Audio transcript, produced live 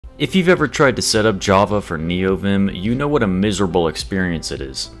If you've ever tried to set up Java for Neovim, you know what a miserable experience it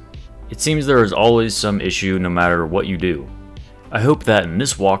is. It seems there is always some issue no matter what you do. I hope that in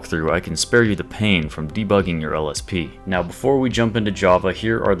this walkthrough I can spare you the pain from debugging your LSP. Now before we jump into Java,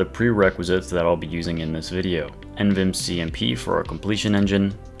 here are the prerequisites that I'll be using in this video. Nvim CMP for our completion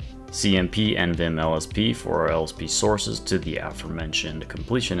engine, CMP Nvim LSP for our LSP sources to the aforementioned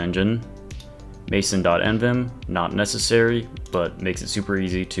completion engine, Mason.nvim, not necessary, but makes it super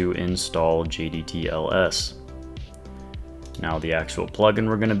easy to install JDTLS. Now the actual plugin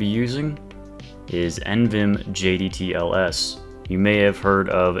we're going to be using is Nvim JDTLS. You may have heard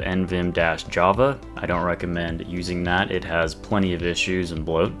of Nvim-Java. I don't recommend using that. It has plenty of issues and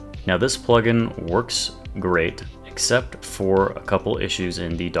bloat. Now this plugin works great, except for a couple issues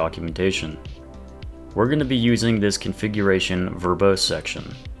in the documentation. We're going to be using this configuration verbose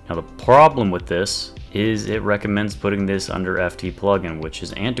section. Now the problem with this is it recommends putting this under FT plugin, which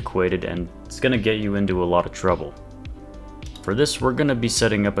is antiquated and it's going to get you into a lot of trouble. For this, we're going to be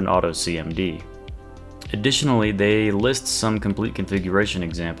setting up an auto CMD. Additionally, they list some complete configuration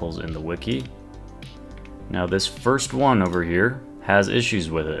examples in the wiki. Now this first one over here has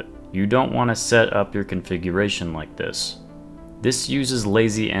issues with it. You don't want to set up your configuration like this. This uses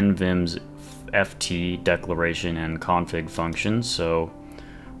lazy nvim's FT declaration and config functions, so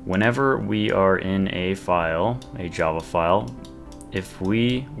whenever we are in a file, a Java file, if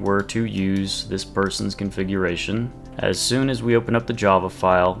we were to use this person's configuration, as soon as we open up the Java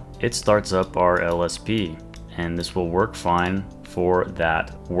file, it starts up our LSP, and this will work fine for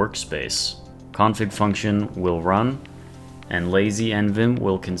that workspace. Config function will run, and lazy nvim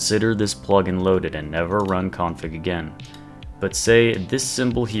will consider this plugin loaded and never run config again. But say this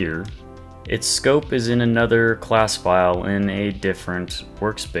symbol here, its scope is in another class file in a different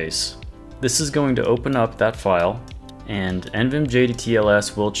workspace. This is going to open up that file, and Nvim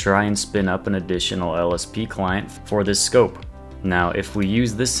JDTLS will try and spin up an additional LSP client for this scope. Now if we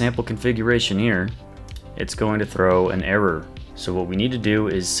use this sample configuration here, it's going to throw an error. So what we need to do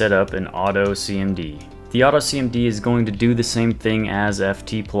is set up an auto CMD. The auto CMD is going to do the same thing as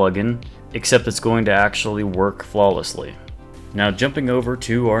FT plugin, except it's going to actually work flawlessly. Now jumping over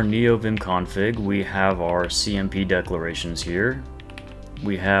to our Neovim config, we have our CMP declarations here.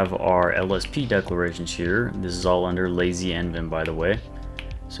 We have our LSP declarations here. This is all under lazy nvim, by the way.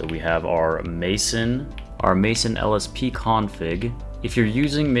 So we have our Mason LSP config. If you're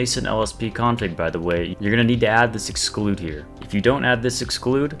using Mason LSP config, by the way, you're gonna need to add this exclude here. If you don't add this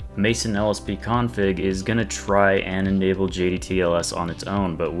exclude, Mason LSP config is gonna try and enable JDTLS on its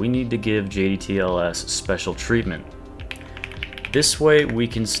own, but we need to give JDTLS special treatment. This way we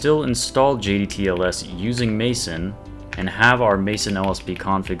can still install JDTLS using Mason and have our Mason LSP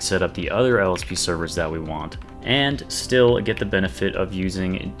config set up the other LSP servers that we want, and still get the benefit of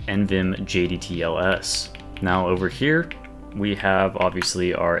using Nvim JDTLS. Now over here, we have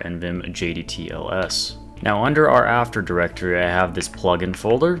obviously our Nvim JDTLS. Now under our after directory, I have this plugin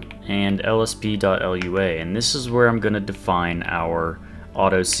folder and lsp.lua, and this is where I'm going to define our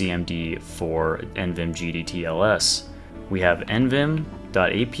auto CMD for Nvim JDTLS. We have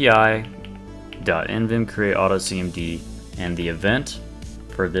nvim.api.nvim create auto CMD, and the event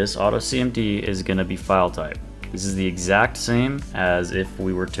for this auto CMD is going to be file type. This is the exact same as if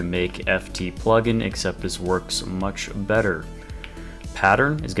we were to make FT plugin, except this works much better.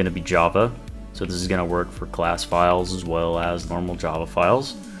 Pattern is going to be Java, so this is going to work for class files as well as normal Java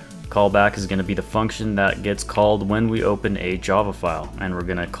files. Callback is going to be the function that gets called when we open a Java file, and we're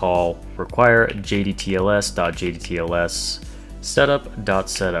going to call require jdtls.jdtls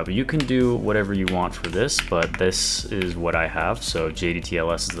setup.setup. You can do whatever you want for this, but this is what I have. So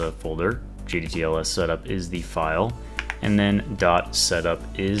jdtls is the folder, jdtls setup is the file, and then .setup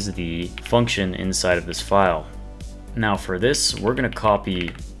is the function inside of this file. Now for this, we're going to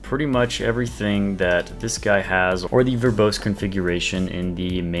copy pretty much everything that this guy has, or the verbose configuration in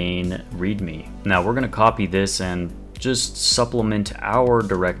the main readme. Now we're going to copy this and just supplement our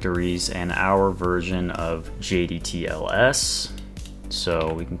directories and our version of JDTLS.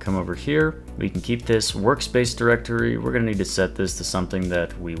 So we can come over here, we can keep this workspace directory. We're going to need to set this to something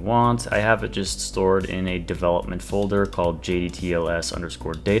that we want. I have it just stored in a development folder called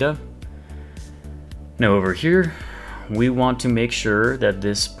JDTLS_data. Now over here, we want to make sure that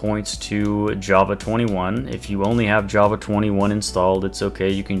this points to Java 21. If you only have Java 21 installed, it's okay.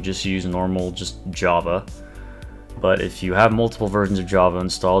 You can just use normal, just Java. But if you have multiple versions of Java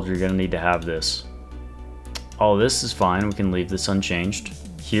installed, you're going to need to have this. All this is fine. We can leave this unchanged.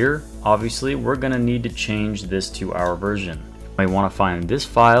 Here, obviously, we're going to need to change this to our version. You want to find this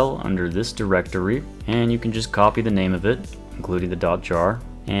file under this directory, and you can just copy the name of it, including the .jar.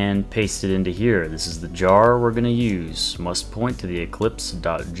 and paste it into here. This is the jar we're going to use. Must point to the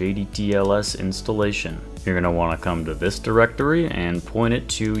eclipse.jdtls installation. You're going to want to come to this directory and point it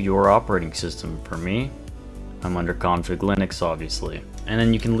to your operating system. For me, I'm under config Linux, obviously. And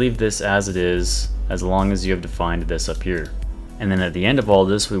then you can leave this as it is, as long as you have defined this up here. And then at the end of all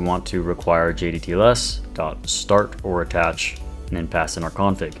this, we want to require JDTLS.start or attach, and then pass in our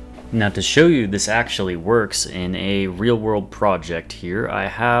config. Now, to show you this actually works in a real-world project here, I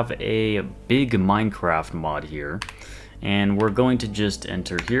have a big Minecraft mod here, and we're going to just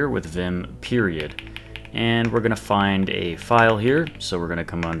enter here with vim period. And we're going to find a file here, so we're going to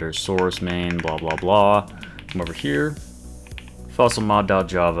come under source main blah blah blah, come over here,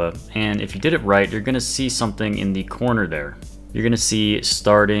 fossilmod.java, and if you did it right, you're going to see something in the corner there. You're going to see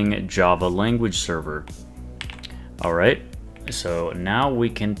starting Java language server. Alright, so now we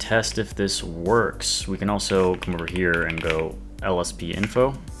can test if this works. We can also come over here and go LSP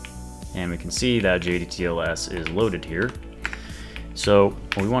info, and we can see that JDTLS is loaded here. So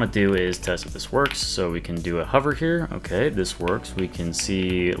what we want to do is test if this works. So we can do a hover here. Okay, this works. We can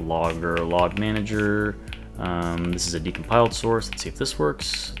see logger, log manager. This is a decompiled source. Let's see if this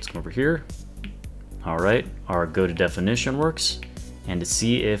works. Let's come over here. All right, our go to definition works. And to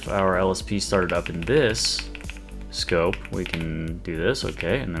see if our LSP started up in this scope, we can do this.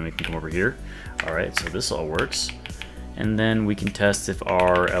 Okay, and then we can come over here. All right, so this all works. And then we can test if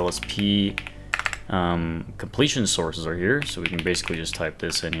our LSP completion sources are here, so we can basically just type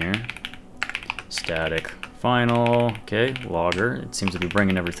this in here. Static final, okay, logger. It seems to be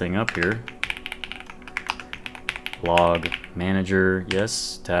bringing everything up here. Log manager,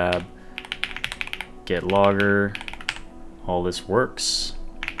 yes, tab, get logger. All this works.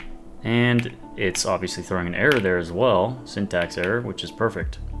 And it's obviously throwing an error there as well, syntax error, which is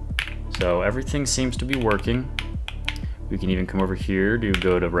perfect. So everything seems to be working. We can even come over here to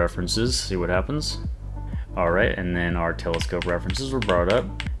go to references, see what happens. Alright, and then our telescope references were brought up.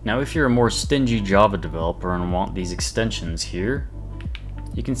 Now if you're a more stingy Java developer and want these extensions here,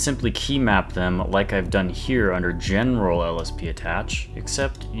 you can simply key map them like I've done here under general LSP attach,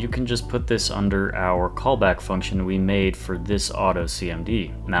 except you can just put this under our callback function we made for this auto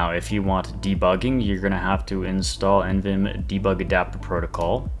CMD. Now if you want debugging, you're going to have to install Neovim debug adapter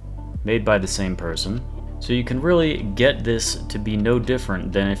protocol, made by the same person. So you can really get this to be no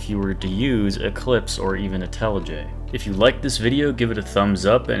different than if you were to use Eclipse or even IntelliJ. If you liked this video, give it a thumbs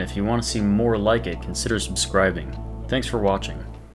up, and if you want to see more like it, consider subscribing. Thanks for watching.